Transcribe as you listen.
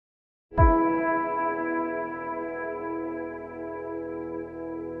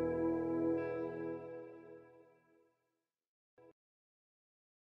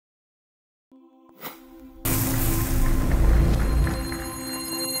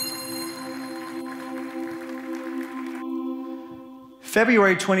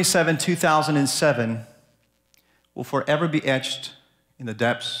February 27, 2007 will forever be etched in the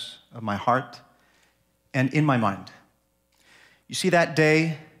depths of my heart and in my mind. You see, that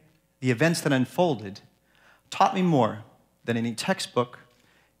day, the events that unfolded taught me more than any textbook,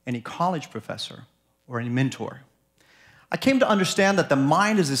 any college professor, or any mentor. I came to understand that the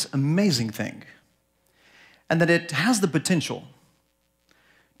mind is this amazing thing, and that it has the potential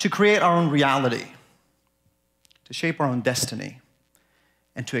to create our own reality, to shape our own destiny,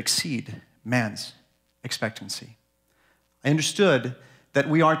 and to exceed man's expectancy. I understood that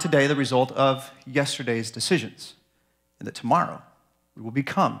we are today the result of yesterday's decisions, and that tomorrow we will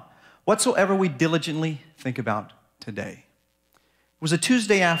become whatsoever we diligently think about today. It was a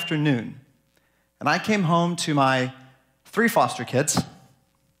Tuesday afternoon, and I came home to my 3 foster kids,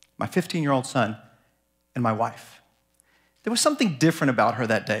 my 15-year-old son, and my wife. There was something different about her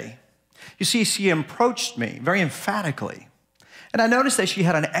that day. You see, she approached me very emphatically, and I noticed that she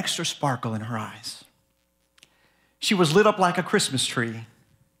had an extra sparkle in her eyes. She was lit up like a Christmas tree.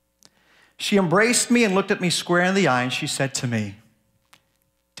 She embraced me and looked at me square in the eye, and she said to me,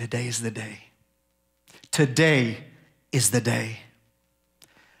 "Today is the day. Today is the day."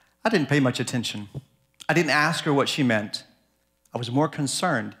 I didn't pay much attention. I didn't ask her what she meant. I was more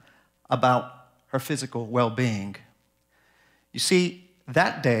concerned about her physical well-being. You see,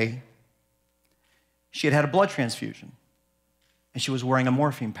 that day, she had had a blood transfusion, and she was wearing a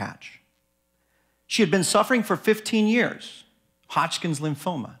morphine patch. She had been suffering for 15 years. Hodgkin's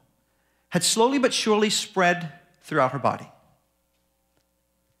lymphoma had slowly but surely spread throughout her body.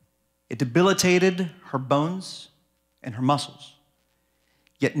 It debilitated her bones and her muscles,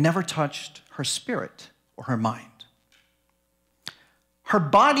 yet never touched her spirit or her mind. Her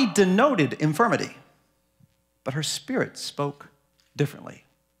body denoted infirmity, but her spirit spoke differently.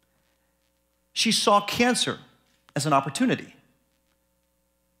 She saw cancer as an opportunity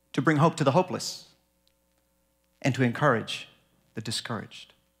to bring hope to the hopeless and to encourage the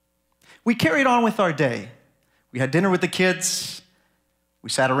discouraged. We carried on with our day. We had dinner with the kids. We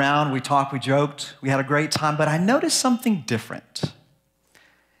sat around, we talked, we joked. We had a great time, but I noticed something different.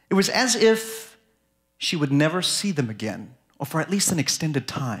 It was as if she would never see them again, or for at least an extended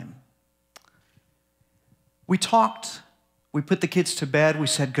time. We talked, we put the kids to bed, we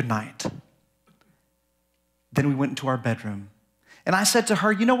said goodnight. Then we went into our bedroom. And I said to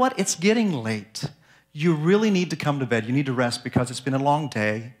her, "You know what? It's getting late. You really need to come to bed. You need to rest because it's been a long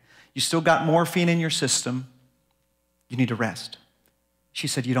day. You still got morphine in your system. You need to rest." She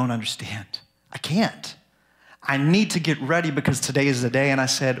said, "You don't understand. I can't. I need to get ready because today is the day." And I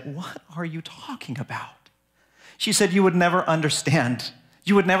said, "What are you talking about?" She said, "You would never understand.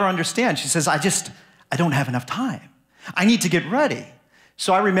 You would never understand." She says, I don't have enough time. I need to get ready."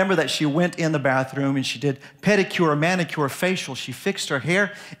 So I remember that she went in the bathroom and she did pedicure, manicure, facial. She fixed her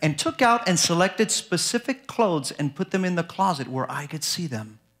hair and took out and selected specific clothes and put them in the closet where I could see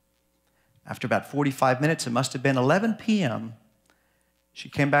them. After about 45 minutes, it must have been 11 p.m., she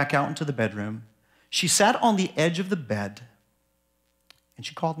came back out into the bedroom. She sat on the edge of the bed and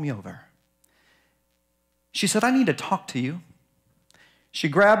she called me over. She said, "I need to talk to you." She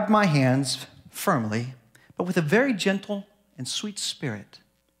grabbed my hands firmly, but with a very gentle and sweet spirit.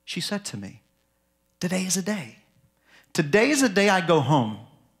 She said to me, "Today is a day. Today is the day I go home.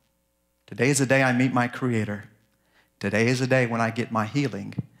 Today is the day I meet my Creator. Today is the day when I get my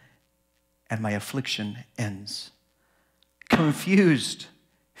healing and my affliction ends." Confused,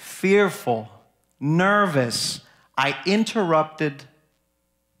 fearful, nervous, I interrupted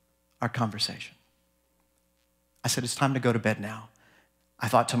our conversation. I said, "It's time to go to bed now." I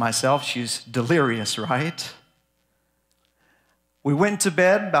thought to myself, she's delirious, right? We went to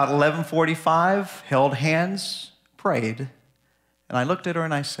bed about 11:45, held hands, prayed, and I looked at her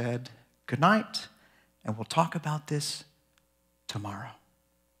and I said, "Good night, and we'll talk about this tomorrow."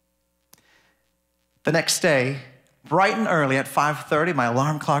 The next day, bright and early at 5:30, my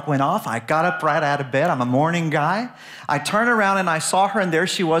alarm clock went off. I got up right out of bed. I'm a morning guy. I turned around and I saw her, and there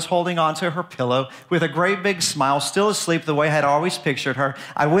she was holding onto her pillow with a great big smile, still asleep the way I had always pictured her.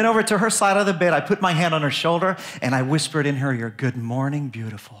 I went over to her side of the bed. I put my hand on her shoulder, and I whispered in her ear, "Good morning,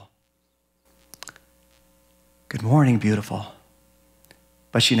 beautiful. Good morning, beautiful."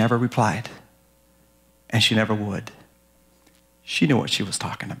 But she never replied, and she never would. She knew what she was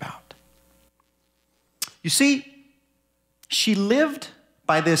talking about. You see, she lived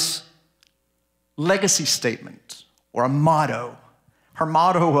by this legacy statement or a motto. Her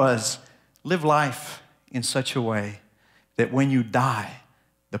motto was, "Live life in such a way that when you die,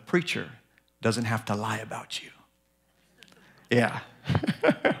 the preacher doesn't have to lie about you." Yeah.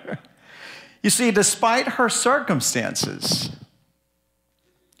 You see, despite her circumstances,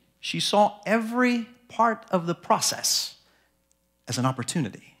 She saw every part of the process as an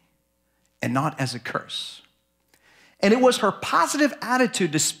opportunity and not as a curse. And it was her positive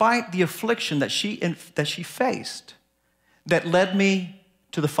attitude despite the affliction that she faced that led me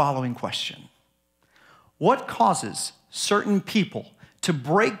to the following question. What causes certain people to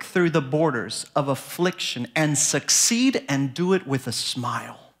break through the borders of affliction and succeed and do it with a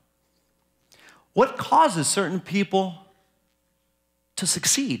smile? What causes certain people to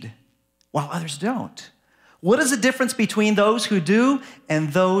succeed while others don't? What is the difference between those who do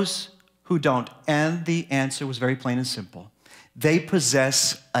and those who don't? And the answer was very plain and simple. They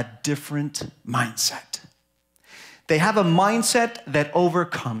possess a different mindset. They have a mindset that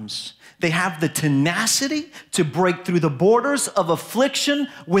overcomes. They have the tenacity to break through the borders of affliction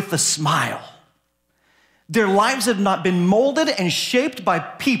with a smile. Their lives have not been molded and shaped by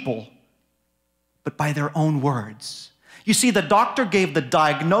people, but by their own words. You see, the doctor gave the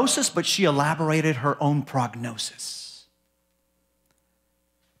diagnosis, but she elaborated her own prognosis.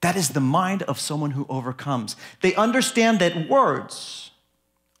 That is the mind of someone who overcomes. They understand that words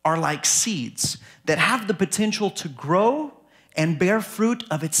are like seeds that have the potential to grow and bear fruit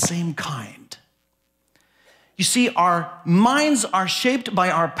of its same kind. You see, our minds are shaped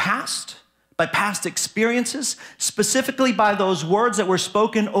by our past, by past experiences, specifically by those words that were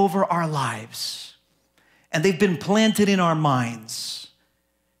spoken over our lives. And they've been planted in our minds.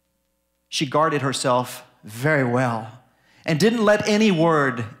 She guarded herself very well and didn't let any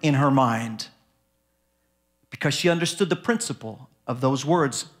word in her mind because she understood the principle of those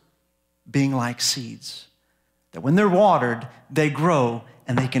words being like seeds, that when they're watered, they grow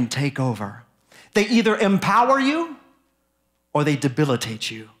and they can take over. They either empower you or they debilitate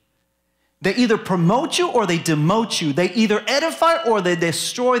you. They either promote you or they demote you. They either edify or they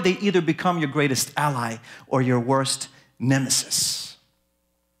destroy. They either become your greatest ally or your worst nemesis.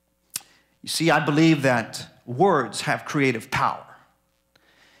 You see, I believe that words have creative power.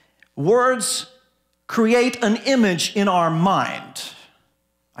 Words create an image in our mind.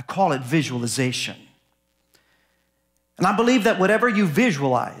 I call it visualization. And I believe that whatever you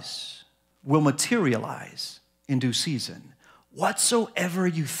visualize will materialize in due season. Whatsoever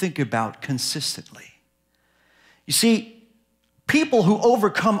you think about consistently. You see, people who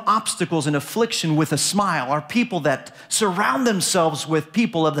overcome obstacles and affliction with a smile are people that surround themselves with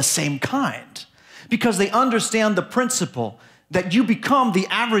people of the same kind because they understand the principle that you become the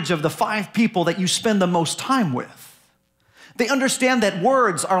average of the 5 people that you spend the most time with. They understand that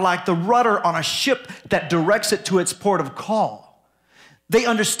words are like the rudder on a ship that directs it to its port of call. They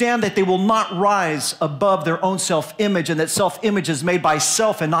understand that they will not rise above their own self-image and that self-image is made by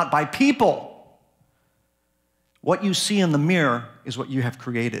self and not by people. What you see in the mirror is what you have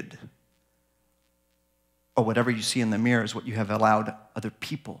created. Or whatever you see in the mirror is what you have allowed other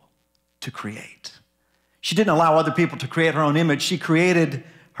people to create. She didn't allow other people to create her own image. She created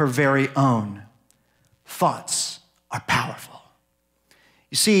her very own. Thoughts are powerful.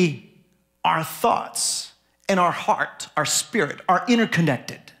 You see, our thoughts and our heart, our spirit, are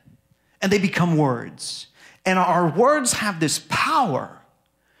interconnected, and they become words. And our words have this power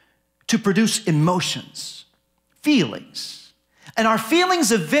to produce emotions, feelings. And our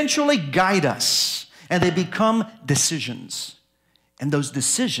feelings eventually guide us, and they become decisions. And those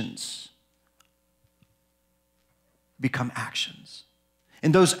decisions become actions.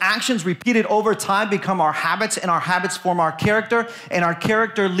 And those actions repeated over time become our habits, and our habits form our character, and our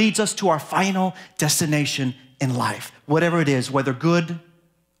character leads us to our final destination in life, whatever it is, whether good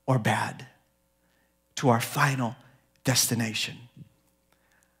or bad, to our final destination.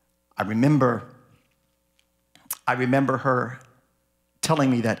 I remember her telling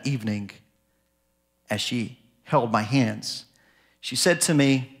me that evening as she held my hands. She said to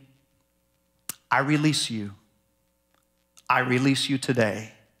me, I release you. I release you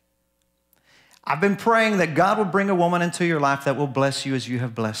today. I've been praying that God will bring a woman into your life that will bless you as you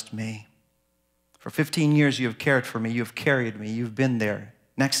have blessed me. For 15 years, you have cared for me. You have carried me. You've been there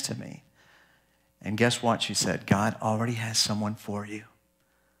next to me. And guess what? She said, God already has someone for you.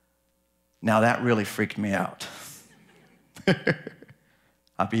 Now that really freaked me out.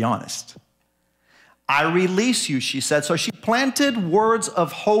 I'll be honest. I release you, she said. So she planted words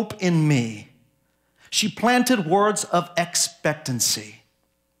of hope in me. She planted words of expectancy.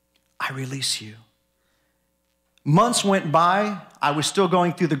 I release you. Months went by. I was still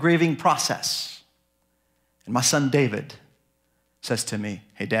going through the grieving process. And my son David says to me,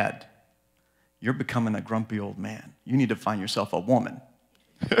 hey, Dad, you're becoming a grumpy old man. You need to find yourself a woman.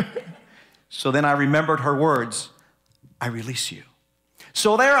 So then I remembered her words, I release you.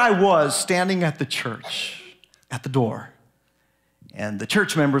 So there I was standing at the church, at the door, And the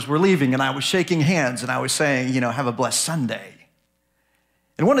church members were leaving, and I was shaking hands, and I was saying, have a blessed Sunday.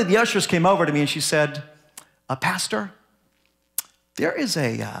 And one of the ushers came over to me, and she said, Pastor, there is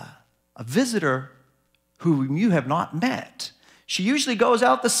a visitor whom you have not met. She usually goes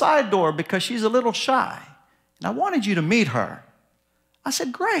out the side door because she's a little shy. And I wanted you to meet her. I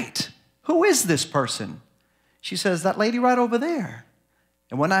said, great. Who is this person? She says, that lady right over there.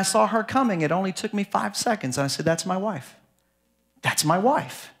 And when I saw her coming, it only took me 5 seconds. And I said, that's my wife. That's my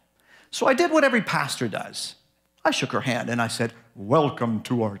wife. So I did what every pastor does. I shook her hand and I said, welcome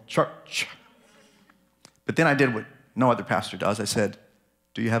to our church. But then I did what no other pastor does. I said,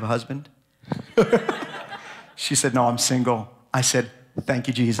 do you have a husband? She said, no, I'm single. I said, thank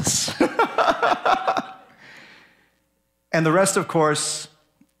you, Jesus. And the rest, of course,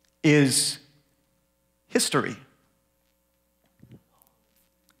 is history.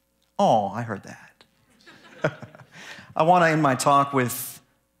 Oh, I heard that. I want to end my talk with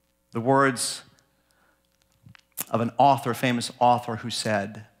the words of an author, a famous author, who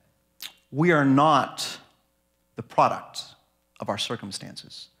said, we are not the product of our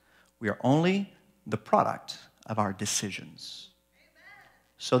circumstances. We are only the product of our decisions.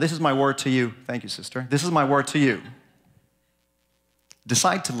 So this is my word to you. Thank you, sister. This is my word to you.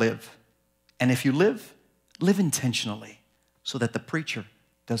 Decide to live. And if you live, live intentionally so that the preacher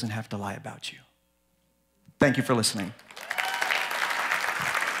doesn't have to lie about you. Thank you for listening.